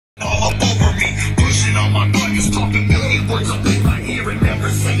talk a million words up in my ear and never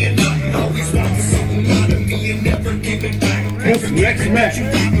saying nothing. Always wanting something out of me and never giving back. This next match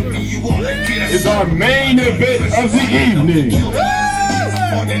is our main event of the evening.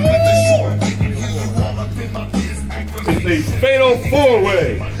 It's a fatal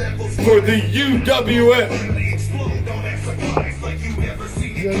four-way for the UWF.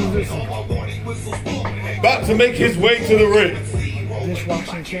 About to make his way to the ring.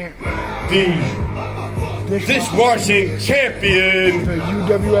 Dishwashing champ. The dishwashing champion. The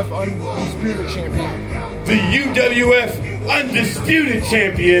UWF undisputed champion. The UWF undisputed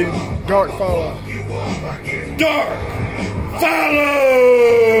champion. Dark Falo. Dark Falo!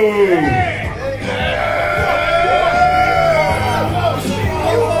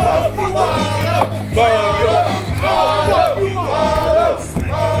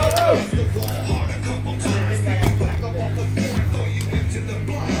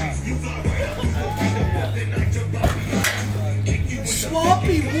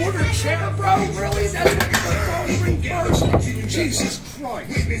 Sloppy water chair, bro? Really? That's what you're going to bring first? Jesus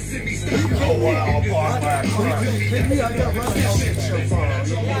Christ. Hit me, I got running so far.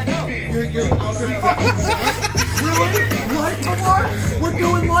 You're really? Life alert? We're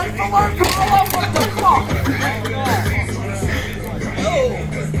doing life alert? Oh, what the fuck? Oh,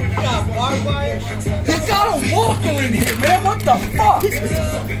 you got barbed wire? You got a walker in here, man. What the fuck?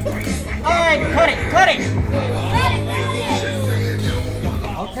 Alright, cut it.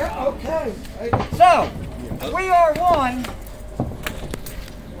 Okay. So, WeR1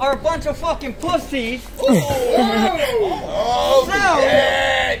 are a bunch of fucking pussies. So,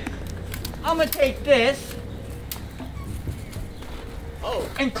 I'm gonna take this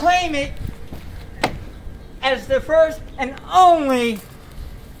and claim it as the first and only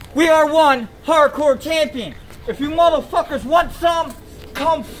WeR1 hardcore champion. If you motherfuckers want some,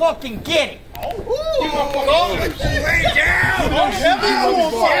 come fucking get it.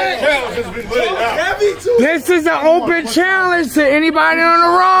 This is an open challenge to anybody on the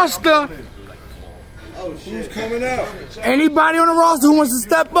roster. Who's coming out? Anybody on the roster who wants to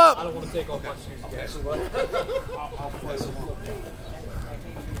step up. I don't want to take off my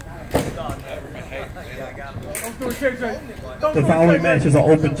The following match is an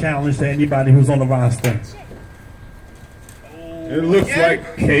open challenge to anybody who's on the roster. It looks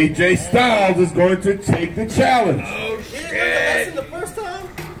like KJ Styles is going to take the challenge.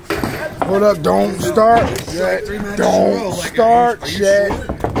 Hold up, don't start yet. Don't start yet.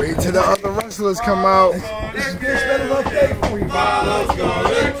 Wait till the other wrestlers come out.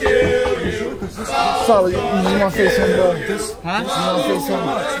 Sorry, you want to say something, bro? Huh? You want to say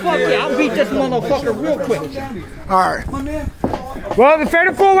something? Fuck yeah, I'll beat this motherfucker real quick. Alright. Well, the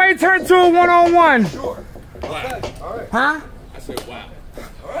fatal four-way turned to a one-on-one. Huh? I said, wow.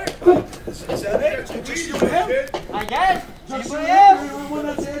 I guess. Anybody else? Everyone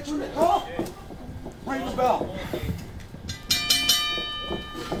that's answering the call, ring the bell.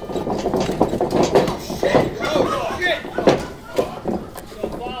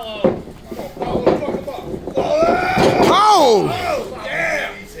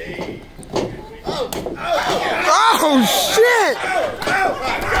 Oh shit!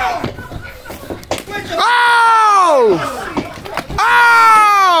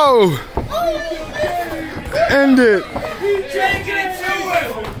 End it.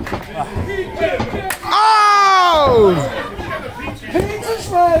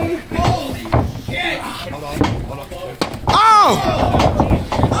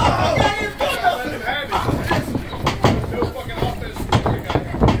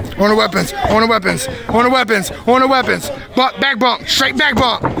 On the weapons. Back bump, straight back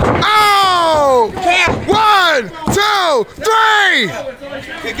bump. Oh! 1, 2, 3!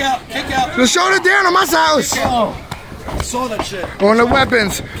 Kick out. The shoulder down on my house. I saw that shit. On the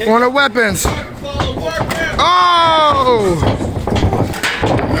weapons. Oh!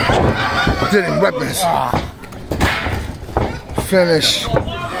 Did it, weapons. Finish.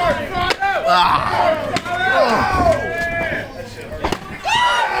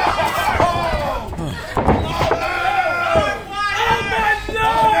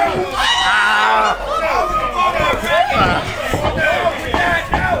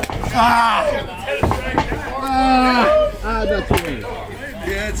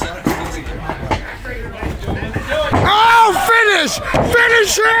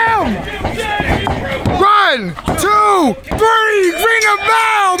 Finish him! 1, 2, 3, ring a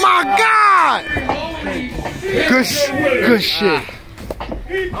bell, my God! Good shit.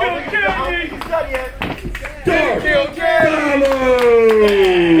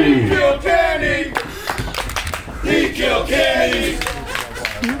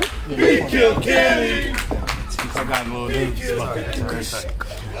 He killed Kenny! I got little dude. Get you out. Get you out.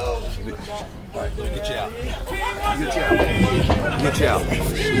 Get you out.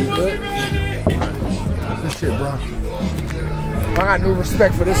 Good shit, bro. I got new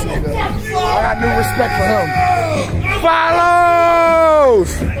respect for this nigga. I got new respect for him.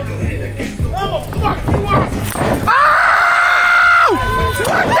 Follows! Oh!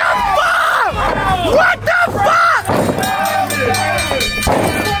 What the fuck? What the fuck?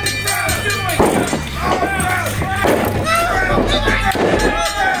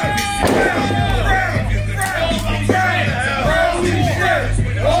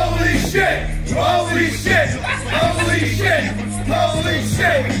 Holy shit! Holy shit! Holy shit! Holy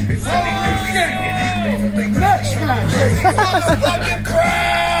shit! Holy shit! Next match! Fucking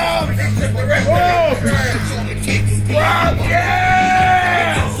crowd! Whoa! Wow,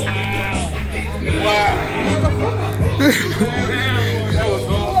 yeah! Wow!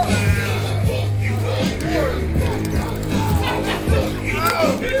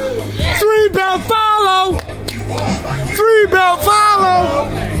 3-belt follow! 3-belt follow!